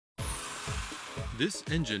This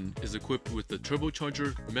engine is equipped with the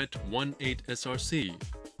turbocharger MET 18 SRC.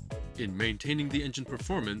 In maintaining the engine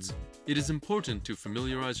performance, it is important to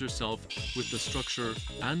familiarize yourself with the structure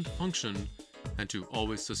and function and to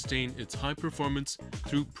always sustain its high performance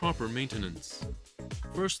through proper maintenance.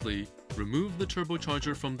 Firstly, remove the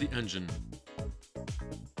turbocharger from the engine.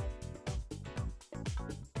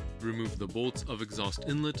 Remove the bolts of exhaust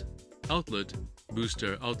inlet, outlet, boost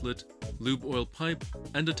air outlet, lube oil pipe,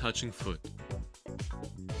 and attaching foot.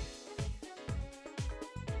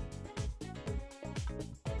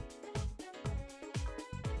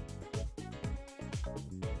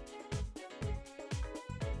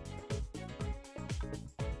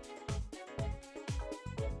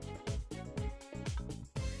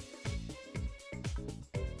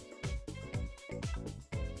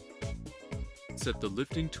 Set the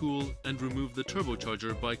lifting tool and remove the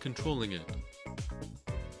turbocharger by controlling it.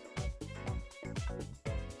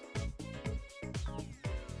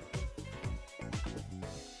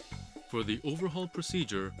 For the overhaul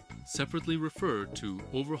procedure, separately refer to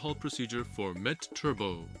Overhaul procedure for MET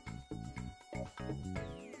Turbo.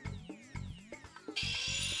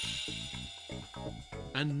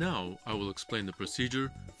 And now I will explain the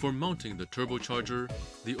procedure for mounting the turbocharger,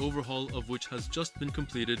 the overhaul of which has just been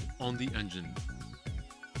completed on the engine.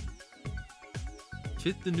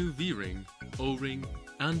 Fit the new V-ring, O-ring,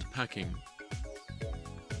 and packing.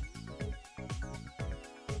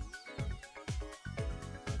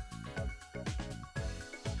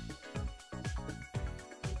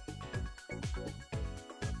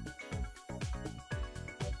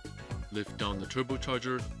 Lift down the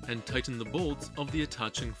turbocharger and tighten the bolts of the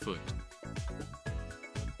attaching foot.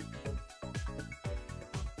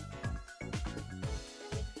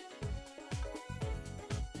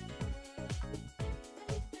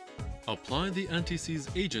 Apply the anti-seize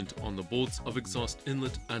agent on the bolts of exhaust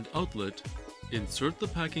inlet and outlet, insert the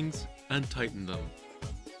packings, and tighten them.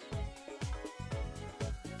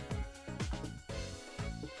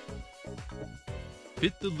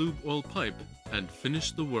 Fit the lube oil pipe and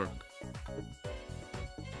finish the work.